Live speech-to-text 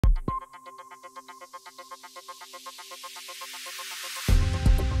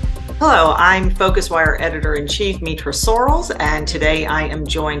Hello, I'm PhocusWire Editor-in-Chief Mitra Sorrells, and today I am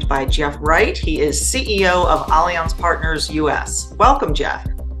joined by Jeff Wright. He is CEO of Allianz Partners U.S. Welcome, Jeff.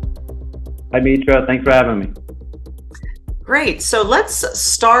 Hi, Mitra. Thanks for having me. Great. So let's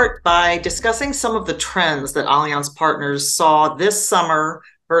start by discussing some of the trends that Allianz Partners saw this summer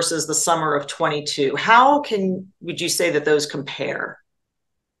versus the summer of 22. Would you say that those compare?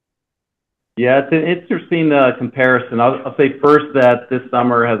 Yeah, it's an interesting comparison. I'll say first that this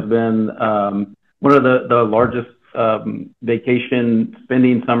summer has been one of the largest vacation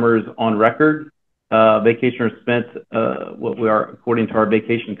spending summers on record. Vacationers spent what we are, according to our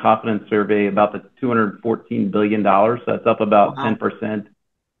Vacation Confidence Survey, about the $214 billion. So that's up about 10%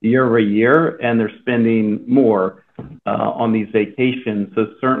 year over year, and they're spending more on these vacations.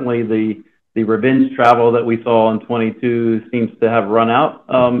 So certainly the revenge travel that we saw in 22 seems to have run out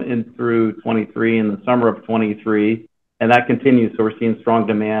through 23 and the summer of 23, and that continues. So we're seeing strong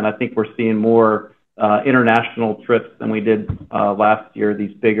demand. I think we're seeing more international trips than we did last year,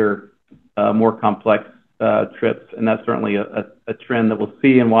 these bigger, more complex trips, and that's certainly a trend that we'll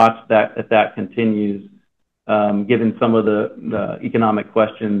see and watch if that continues, given some of the economic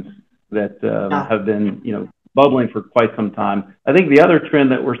questions that have been bubbling for quite some time. I think the other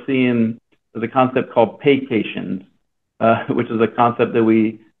trend that we're seeing is a concept called paycations, which is a concept that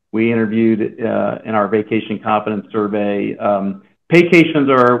we interviewed in our Vacation Confidence Survey. Paycations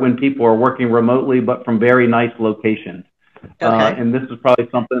are when people are working remotely, but from very nice locations. Okay. And this is probably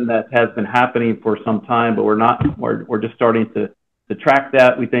something that has been happening for some time, but we're just starting to track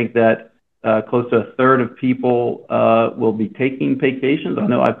that. We think that close to a third of people will be taking paycations. I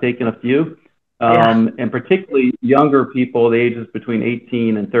know I've taken a few. And particularly younger people, the ages between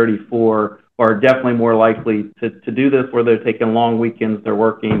 18 and 34, are definitely more likely to do this, where they're taking long weekends, they're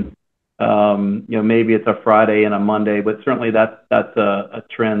working, maybe it's a Friday and a Monday, but certainly that's a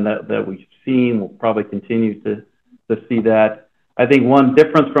trend that we've seen. We'll probably continue to see that. I think one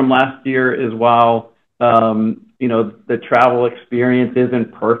difference from last year is while, the travel experience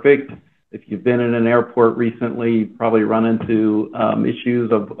isn't perfect. If you've been in an airport recently, you've probably run into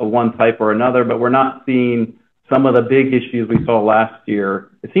issues of one type or another, but we're not seeing some of the big issues we saw last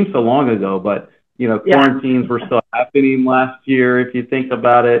year. It seems so long ago, but quarantines were still happening last year. If you think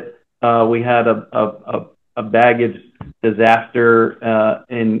about it, we had a baggage disaster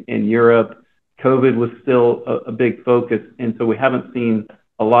in Europe. COVID was still a big focus, and so we haven't seen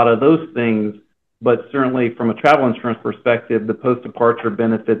a lot of those things. But certainly from a travel insurance perspective, the post-departure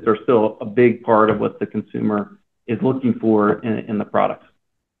benefits are still a big part of what the consumer is looking for in the products.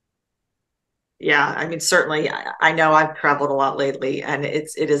 Yeah, I mean, certainly, I know I've traveled a lot lately, and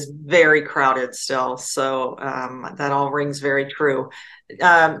it is very crowded still. So that all rings very true.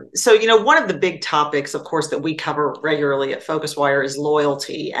 So, one of the big topics, of course, that we cover regularly at PhocusWire is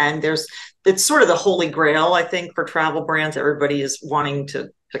loyalty. And it's sort of the holy grail, I think, for travel brands. Everybody is wanting to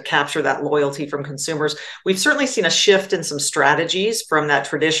capture that loyalty from consumers. We've certainly seen a shift in some strategies from that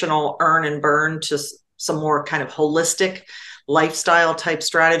traditional earn and burn to some more kind of holistic lifestyle type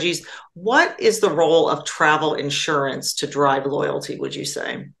strategies. What is the role of travel insurance to drive loyalty, would you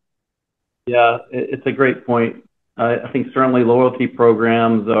say? Yeah, it's a great point. I think certainly loyalty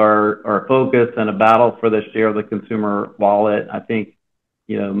programs are a focus and a battle for the share of the consumer wallet. I think,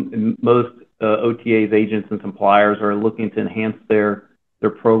 most OTAs, agents, and suppliers are looking to enhance their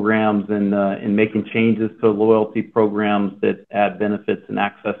programs and making changes to loyalty programs that add benefits and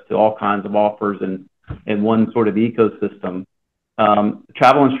access to all kinds of offers in one sort of ecosystem.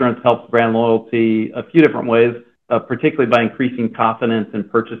 Travel insurance helps brand loyalty a few different ways, particularly by increasing confidence in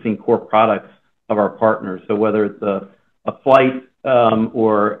purchasing core products of our partners. So whether it's a flight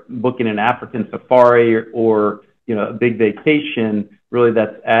or booking an African safari or a big vacation, really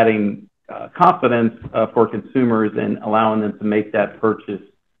that's adding confidence for consumers and allowing them to make that purchase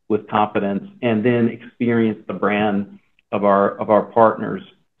with confidence and then experience the brand of our partners.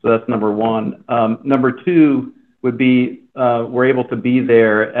 So that's number one. Number two would be we're able to be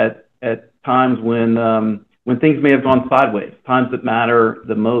there at times when things may have gone sideways, times that matter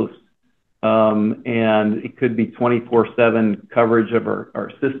the most. And it could be 24/7 coverage of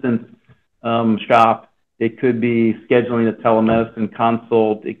our assistance shop. It could be scheduling a telemedicine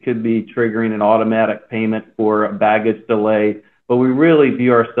consult. It could be triggering an automatic payment for a baggage delay. But we really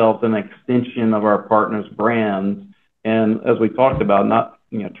view ourselves as an extension of our partners' brands. And as we talked about,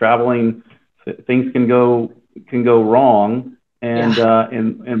 traveling, things can go wrong.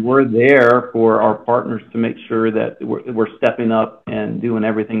 And we're there for our partners to make sure that we're stepping up and doing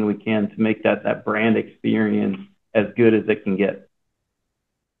everything we can to make that brand experience as good as it can get.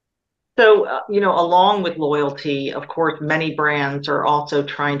 So, along with loyalty, of course, many brands are also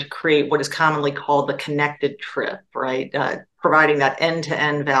trying to create what is commonly called the connected trip, right? Providing that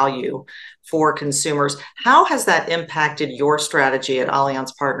end-to-end value for consumers. How has that impacted your strategy at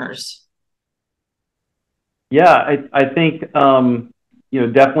Allianz Partners? Yeah, I think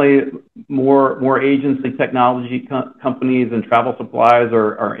definitely more agents and technology companies and travel suppliers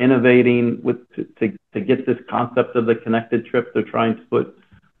are innovating to get this concept of the connected trip. They're trying to put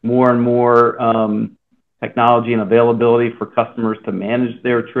more and more technology and availability for customers to manage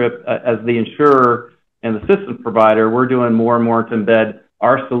their trip. As the insurer and the system provider, we're doing more and more to embed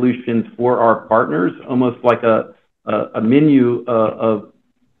our solutions for our partners, almost like a menu of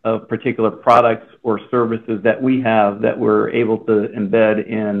particular products or services that we have that we're able to embed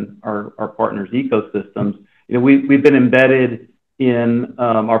in our partners' ecosystems. We've been embedded in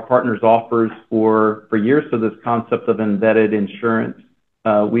our partners' offers for years. So this concept of embedded insurance,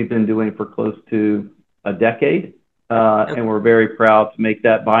 we've been doing for close to a decade. And we're very proud to make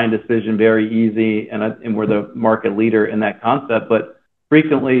that buying decision very easy. And we're the market leader in that concept. But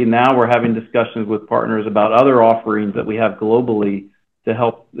frequently now we're having discussions with partners about other offerings that we have globally to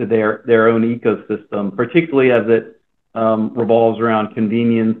help their own ecosystem, particularly as it revolves around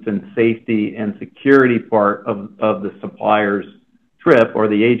convenience and safety and security part of the supplier's trip or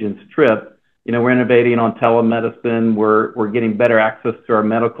the agent's trip. We're innovating on telemedicine. We're getting better access to our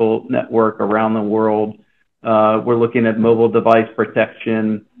medical network around the world. We're looking at mobile device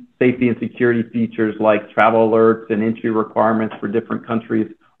protection, safety and security features like travel alerts and entry requirements for different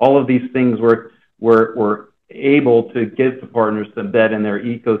countries. All of these things we're able to give to partners to embed in their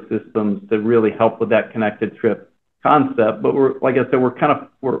ecosystems to really help with that connected trip concept. But like I said,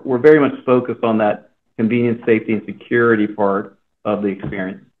 we're very much focused on that convenience, safety, and security part of the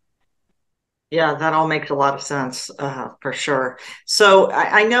experience. Yeah, that all makes a lot of sense, for sure. So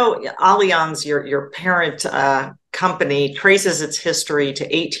I know Allianz, your parent company, traces its history to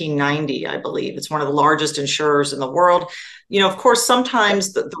 1890, I believe. It's one of the largest insurers in the world. Of course,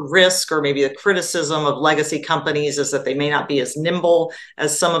 sometimes the risk or maybe the criticism of legacy companies is that they may not be as nimble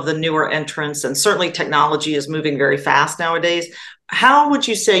as some of the newer entrants. And certainly technology is moving very fast nowadays. How would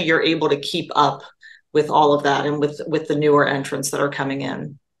you say you're able to keep up with all of that and with the newer entrants that are coming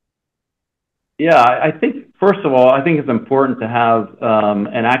in? Yeah, I think, first of all, I think it's important to have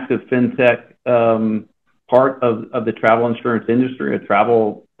an active fintech part of the travel insurance industry, a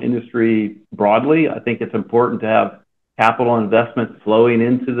travel industry broadly. I think it's important to have capital investment flowing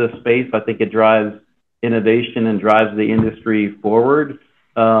into the space. I think it drives innovation and drives the industry forward.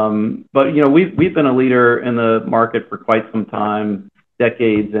 But we've been a leader in the market for quite some time,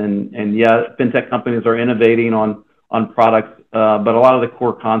 decades, and yeah, fintech companies are innovating on products, but a lot of the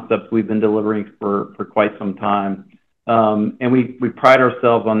core concepts we've been delivering for quite some time. And we pride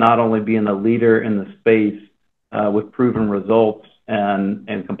ourselves on not only being a leader in the space with proven results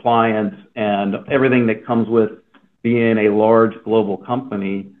and compliance and everything that comes with being a large global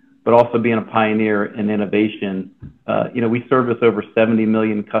company, but also being a pioneer in innovation. We service over 70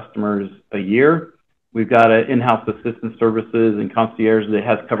 million customers a year. We've got an in-house assistance services and concierge that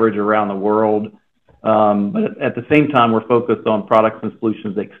has coverage around the world. But at the same time, we're focused on products and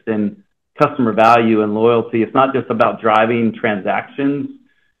solutions that extend customer value and loyalty. It's not just about driving transactions.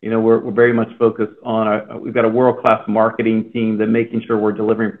 We're very much focused on we've got a world-class marketing team that making sure we're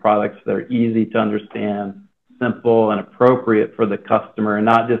delivering products that are easy to understand, simple, and appropriate for the customer, and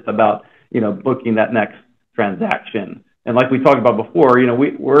not just about booking that next transaction. And like we talked about before,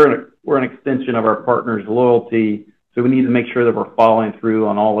 we're an extension of our partners' loyalty, so we need to make sure that we're following through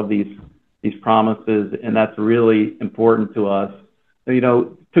on all of these promises, and that's really important to us.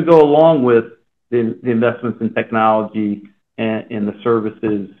 To go along with the investments in technology and the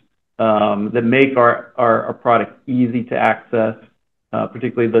services that make our product easy to access,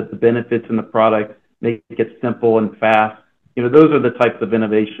 particularly the benefits in the product, make it simple and fast. Those are the types of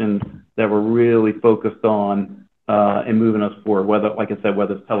innovations that we're really focused on and moving us forward, like I said,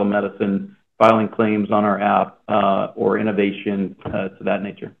 whether it's telemedicine, filing claims on our app, or innovation to that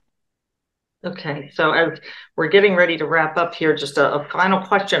nature. Okay, so as we're getting ready to wrap up here, just a final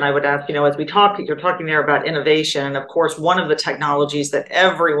question I would ask, as we talk, you're talking there about innovation. And of course, one of the technologies that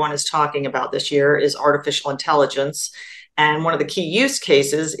everyone is talking about this year is artificial intelligence. And one of the key use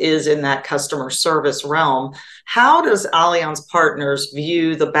cases is in that customer service realm. How does Allianz Partners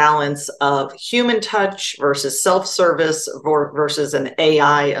view the balance of human touch versus self-service versus an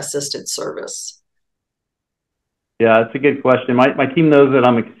AI-assisted service? Yeah, it's a good question. My team knows that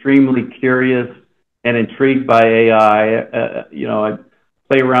I'm extremely curious and intrigued by AI. I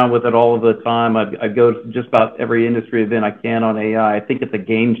play around with it all of the time. I go to just about every industry event I can on AI. I think it's a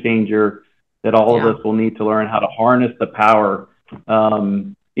game changer that all of us will need to learn how to harness the power.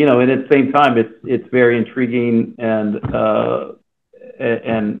 You know, and at the same time, it's very intriguing and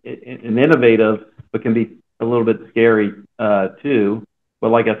innovative, but can be a little bit scary too. But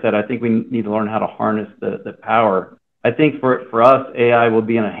like I said, I think we need to learn how to harness the power. I think for us, AI will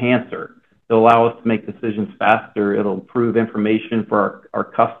be an enhancer. It'll allow us to make decisions faster. It'll improve information for our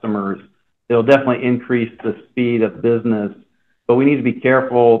customers. It'll definitely increase the speed of business. But we need to be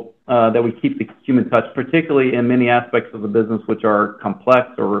careful that we keep the human touch, particularly in many aspects of the business which are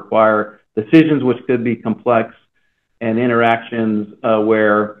complex or require decisions which could be complex, and interactions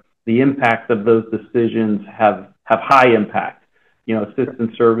where the impacts of those decisions have high impact. You know,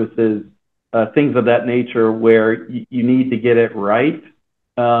 assistance services, things of that nature, where you need to get it right,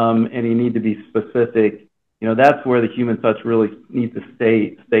 and you need to be specific. You know, that's where the human touch really needs to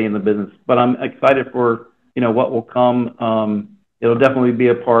stay in the business. But I'm excited for, you know, what will come. It'll definitely be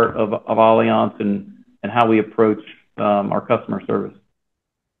a part of Allianz and how we approach our customer service.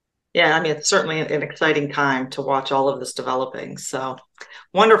 Yeah, I mean, it's certainly an exciting time to watch all of this developing. So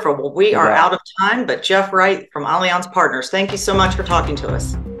wonderful. Well, we are out of time, but Jeff Wright from Allianz Partners, thank you so much for talking to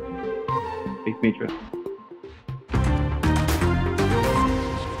us. Thanks, Mitra.